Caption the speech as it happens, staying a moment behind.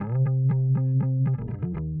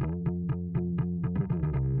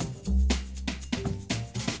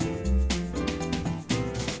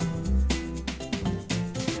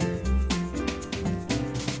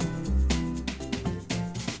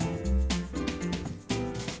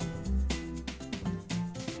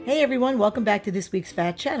Hey everyone, welcome back to this week's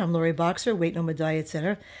Fat Chat. I'm Lori Boxer, Weight Noma Diet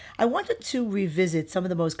Center. I wanted to revisit some of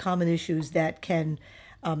the most common issues that can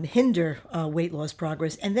hinder weight loss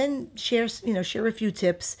progress, and then share a few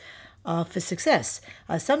tips for success.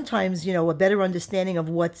 Sometimes, a better understanding of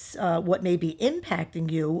what may be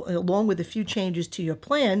impacting you, along with a few changes to your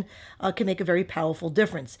plan, can make a very powerful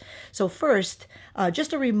difference. So first,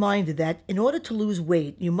 just a reminder that in order to lose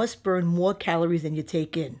weight, you must burn more calories than you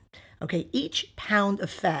take in. Okay, each pound of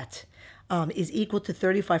fat is equal to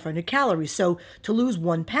 3,500 calories. So to lose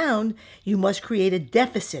 1 pound, you must create a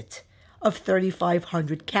deficit of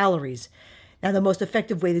 3,500 calories. Now, the most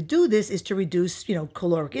effective way to do this is to reduce,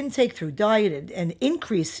 caloric intake through diet and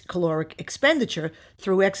increase caloric expenditure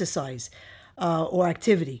through exercise or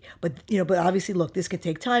activity. But obviously, look, this can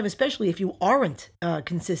take time, especially if you aren't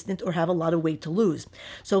consistent or have a lot of weight to lose.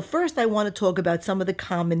 So first, I want to talk about some of the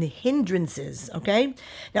common hindrances. Okay.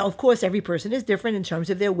 Now, of course, every person is different in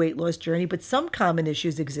terms of their weight loss journey, but some common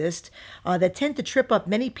issues exist that tend to trip up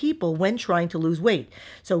many people when trying to lose weight.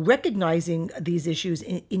 So recognizing these issues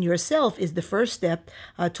in yourself is the first step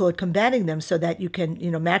toward combating them, so that you can,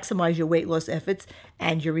 maximize your weight loss efforts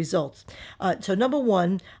and your results. So number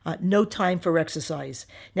one, no time for exercise.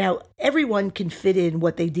 Now, everyone can fit in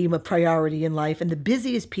what they deem a priority in life, and the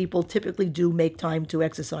busiest people typically do make time to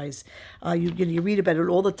exercise. You read about it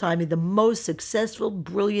all the time. The most successful,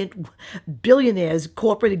 brilliant billionaires,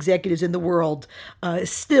 corporate executives in the world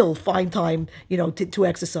still find time, to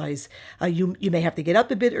exercise. You may have to get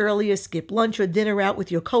up a bit earlier, skip lunch or dinner out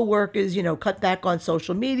with your coworkers, cut back on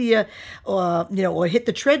social media, or hit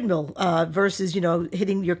the treadmill versus,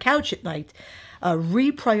 hitting your couch at night.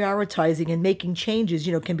 Reprioritizing and making changes,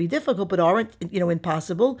 can be difficult, but aren't,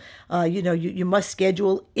 impossible. You must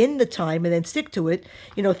schedule in the time and then stick to it.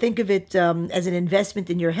 Think of it as an investment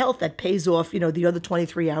in your health that pays off, the other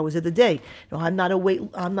 23 hours of the day. I'm not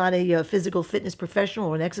a physical fitness professional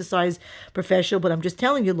or an exercise professional, but I'm just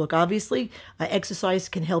telling you, look, obviously, exercise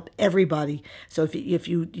can help everybody. So if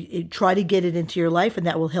you try to get it into your life, and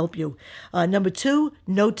that will help you. Number two,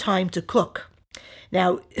 no time to cook.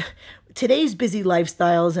 Now, today's busy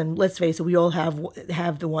lifestyles, and let's face it, we all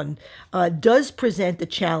have the one, does present the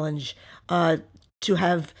challenge to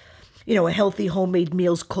have, a healthy homemade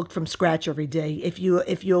meals cooked from scratch every day. If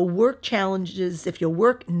your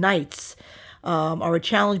work nights are a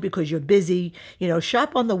challenge because you're busy,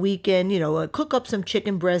 shop on the weekend, cook up some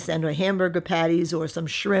chicken breasts and or hamburger patties or some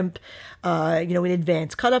shrimp, in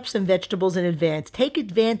advance. Cut up some vegetables in advance. Take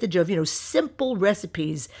advantage of, simple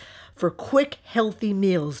recipes for quick, healthy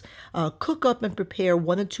meals. Cook up and prepare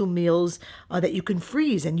 1 or 2 meals that you can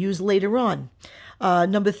freeze and use later on.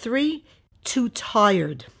 Number three, too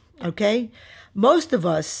tired. Okay? Most of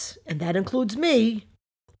us, and that includes me,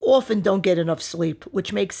 often don't get enough sleep,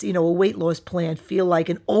 which makes, a weight loss plan feel like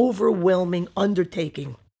an overwhelming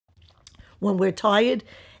undertaking. When we're tired,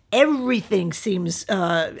 everything seems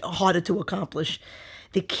harder to accomplish.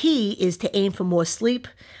 The key is to aim for more sleep.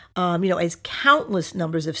 As countless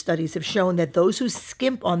numbers of studies have shown that those who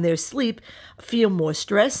skimp on their sleep feel more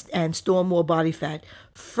stressed and store more body fat.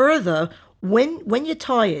 Further, when you're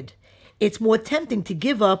tired, it's more tempting to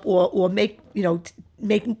give up or make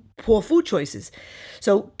poor food choices.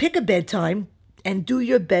 So pick a bedtime and do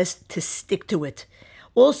your best to stick to it.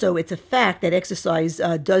 Also, it's a fact that exercise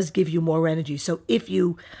does give you more energy. So if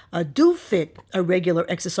you do fit a regular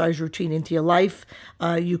exercise routine into your life,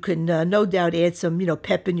 you can no doubt add some,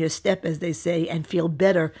 pep in your step, as they say, and feel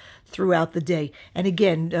better throughout the day. And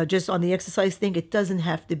again, just on the exercise thing, it doesn't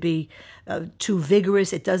have to be too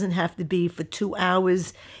vigorous. It doesn't have to be for 2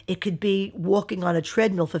 hours. It could be walking on a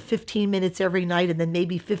treadmill for 15 minutes every night, and then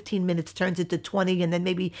maybe 15 minutes turns into 20, and then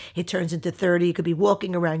maybe it turns into 30. It could be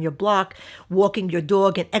walking around your block, walking your dog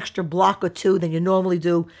an extra block or two than you normally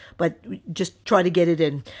do, but just try to get it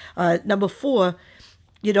in. Number four,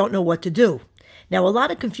 you don't know what to do. Now, a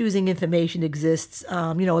lot of confusing information exists,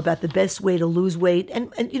 about the best way to lose weight,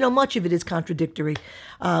 and much of it is contradictory,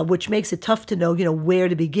 which makes it tough to know, where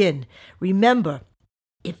to begin. Remember,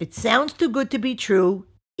 if it sounds too good to be true,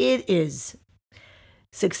 it is.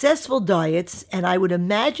 Successful diets, and I would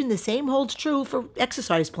imagine the same holds true for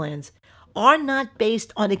exercise plans, are not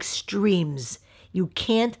based on extremes. You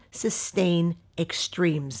can't sustain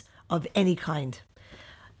extremes of any kind.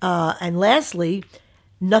 And lastly,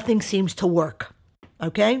 nothing seems to work.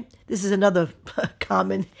 Okay? This is another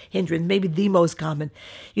common hindrance, maybe the most common.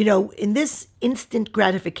 In this instant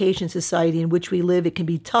gratification society in which we live, it can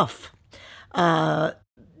be tough to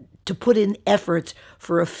put in effort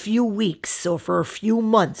for a few weeks or for a few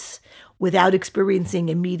months without experiencing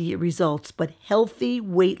immediate results. But healthy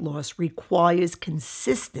weight loss requires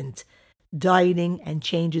consistent dieting, and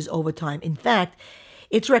changes over time. In fact,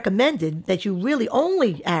 it's recommended that you really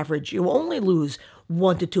you only lose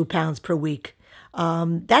 1 to 2 pounds per week.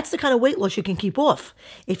 That's the kind of weight loss you can keep off.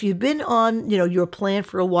 If you've been on, your plan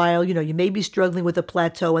for a while, you may be struggling with a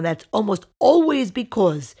plateau, and that's almost always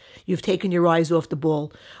because you've taken your eyes off the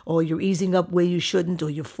ball, or you're easing up where you shouldn't, or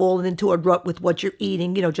you've fallen into a rut with what you're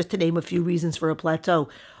eating, just to name a few reasons for a plateau.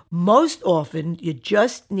 Most often, you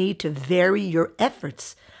just need to vary your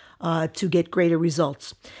efforts to get greater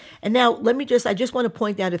results. And now, I just want to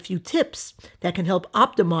point out a few tips that can help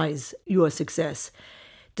optimize your success.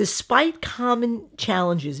 Despite common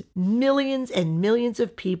challenges, millions and millions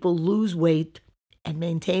of people lose weight and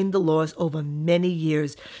maintain the loss over many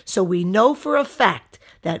years. So we know for a fact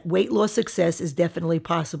that weight loss success is definitely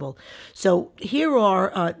possible. So here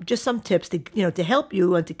are just some tips to help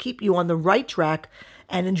you and to keep you on the right track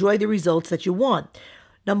and enjoy the results that you want.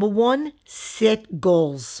 Number one, set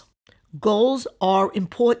goals. Goals are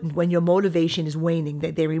important when your motivation is waning.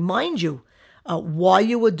 They remind you why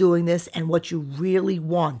you were doing this and what you really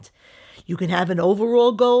want. You can have an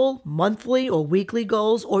overall goal, monthly or weekly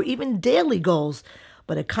goals, or even daily goals,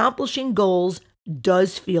 but accomplishing goals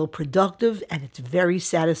does feel productive and it's very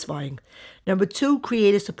satisfying. Number two,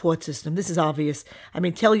 create a support system. This is obvious.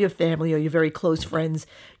 Tell your family or your very close friends,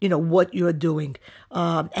 what you're doing,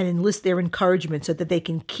 and enlist their encouragement so that they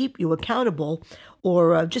can keep you accountable,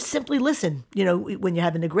 or just simply listen, when you're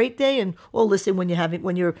having a great day, or listen when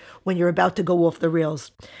you're about to go off the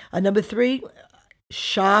rails. Number three,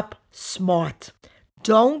 shop smart.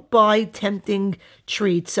 Don't buy tempting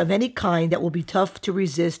treats of any kind that will be tough to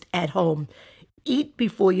resist at home. Eat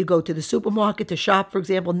before you go to the supermarket to shop, for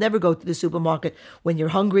example. Never go to the supermarket when you're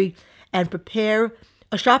hungry, and prepare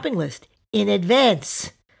a shopping list in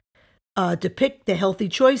advance to pick the healthy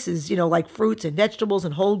choices, like fruits and vegetables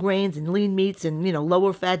and whole grains and lean meats and,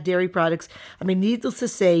 lower fat dairy products. Needless to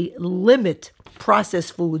say, limit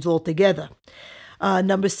processed foods altogether.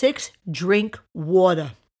 Number six, drink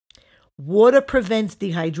water. Water prevents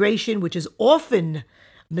dehydration, which is often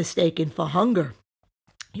mistaken for hunger.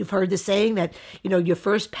 You've heard the saying that, your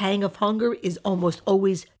first pang of hunger is almost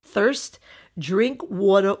always thirst. Drink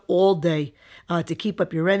water all day to keep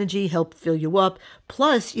up your energy, help fill you up.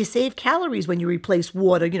 Plus, you save calories when you replace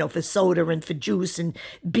water, for soda and for juice and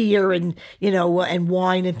beer and, and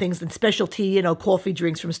wine and things and specialty, coffee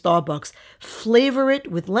drinks from Starbucks. Flavor it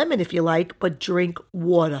with lemon if you like, but drink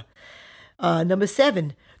water. Number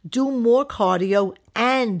seven, do more cardio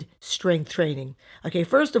and strength training. Okay,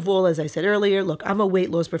 first of all, as I said earlier, look, I'm a weight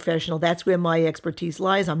loss professional. That's where my expertise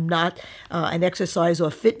lies. I'm not an exercise or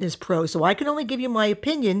fitness pro, so I can only give you my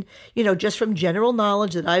opinion, just from general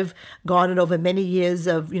knowledge that I've garnered over many years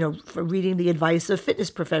of, for reading the advice of fitness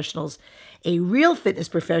professionals. A real fitness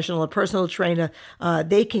professional, a personal trainer,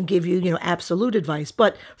 they can give you, absolute advice.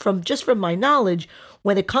 But from my knowledge,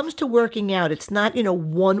 when it comes to working out, it's not,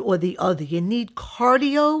 one or the other. You need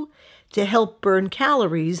cardio to help burn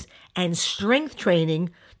calories and strength training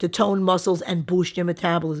to tone muscles and boost your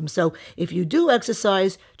metabolism. So if you do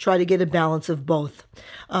exercise, try to get a balance of both.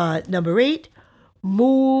 Number eight,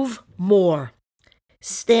 move more.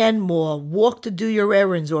 Stand more, walk to do your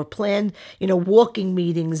errands, or plan, walking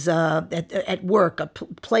meetings at work,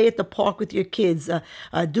 play at the park with your kids,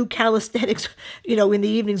 do calisthenics, in the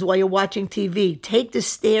evenings while you're watching TV. Take the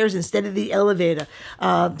stairs instead of the elevator.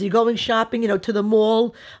 You're going shopping, to the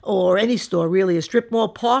mall or any store, really, a strip mall.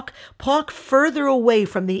 Park further away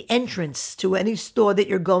from the entrance to any store that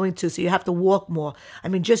you're going to, so you have to walk more.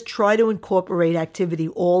 Just try to incorporate activity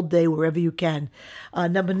all day wherever you can.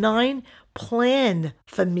 Number nine, plan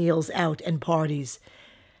for meals out and parties.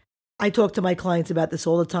 I talk to my clients about this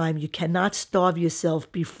all the time. You cannot starve yourself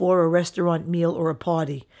before a restaurant meal or a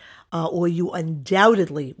party, or you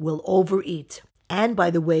undoubtedly will overeat. And by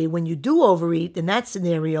the way, when you do overeat, in that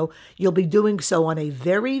scenario, you'll be doing so on a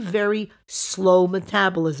very, very slow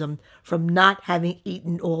metabolism from not having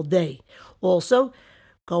eaten all day. Also,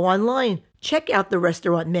 go online, check out the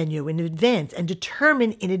restaurant menu in advance, and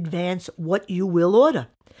determine in advance what you will order.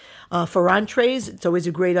 For entrees, it's always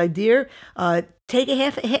a great idea. Take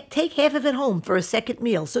half of it home for a second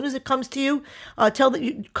meal. As soon as it comes to you,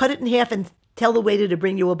 cut it in half and tell the waiter to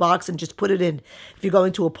bring you a box and just put it in. If you're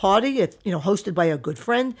going to a party, it's hosted by a good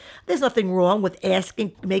friend, there's nothing wrong with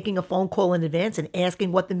making a phone call in advance and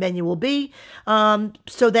asking what the menu will be,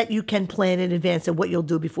 so that you can plan in advance of what you'll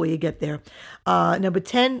do before you get there. Number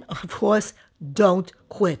 10, of course, don't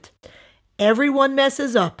quit. Everyone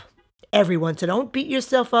messes up. Everyone. So don't beat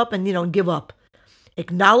yourself up and, give up.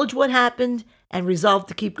 Acknowledge what happened and resolve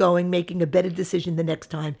to keep going, making a better decision the next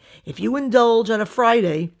time. If you indulge on a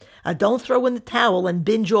Friday, don't throw in the towel and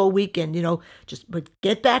binge all weekend. But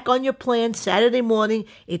get back on your plan Saturday morning.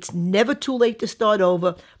 It's never too late to start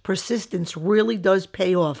over. Persistence really does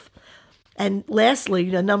pay off. And lastly,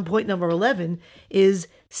 point number 11 is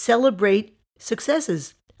celebrate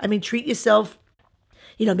successes. Treat yourself.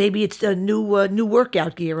 Maybe it's a new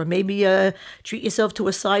workout gear, or maybe treat yourself to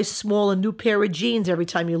a size small, a new pair of jeans every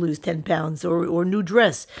time you lose 10 pounds, or new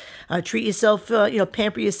dress. Treat yourself,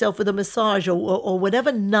 pamper yourself with a massage, or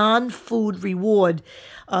whatever non-food reward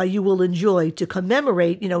you will enjoy to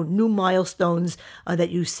commemorate, new milestones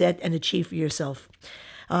that you set and achieve for yourself.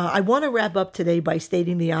 I want to wrap up today by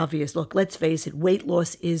stating the obvious. Look, let's face it, weight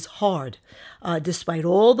loss is hard. Despite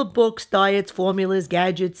all the books, diets, formulas,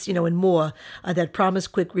 gadgets, and more that promise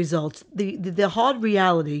quick results, the hard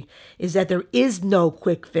reality is that there is no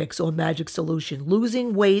quick fix or magic solution.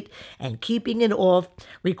 Losing weight and keeping it off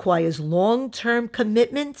requires long-term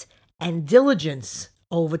commitment and diligence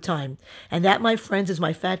over time. And that, my friends, is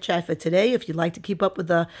my Fat Chat for today. If you'd like to keep up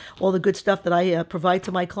with all the good stuff that I provide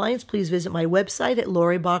to my clients, please visit my website at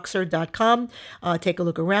loriboxer.com. Take a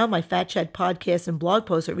look around. My Fat Chat podcasts and blog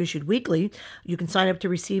posts are issued weekly. You can sign up to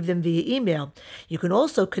receive them via email. You can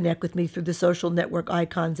also connect with me through the social network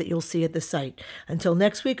icons that you'll see at the site. Until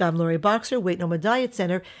next week, I'm Lori Boxer, Weight No More Diet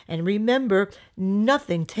Center. And remember,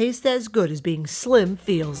 nothing tastes as good as being slim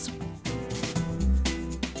feels.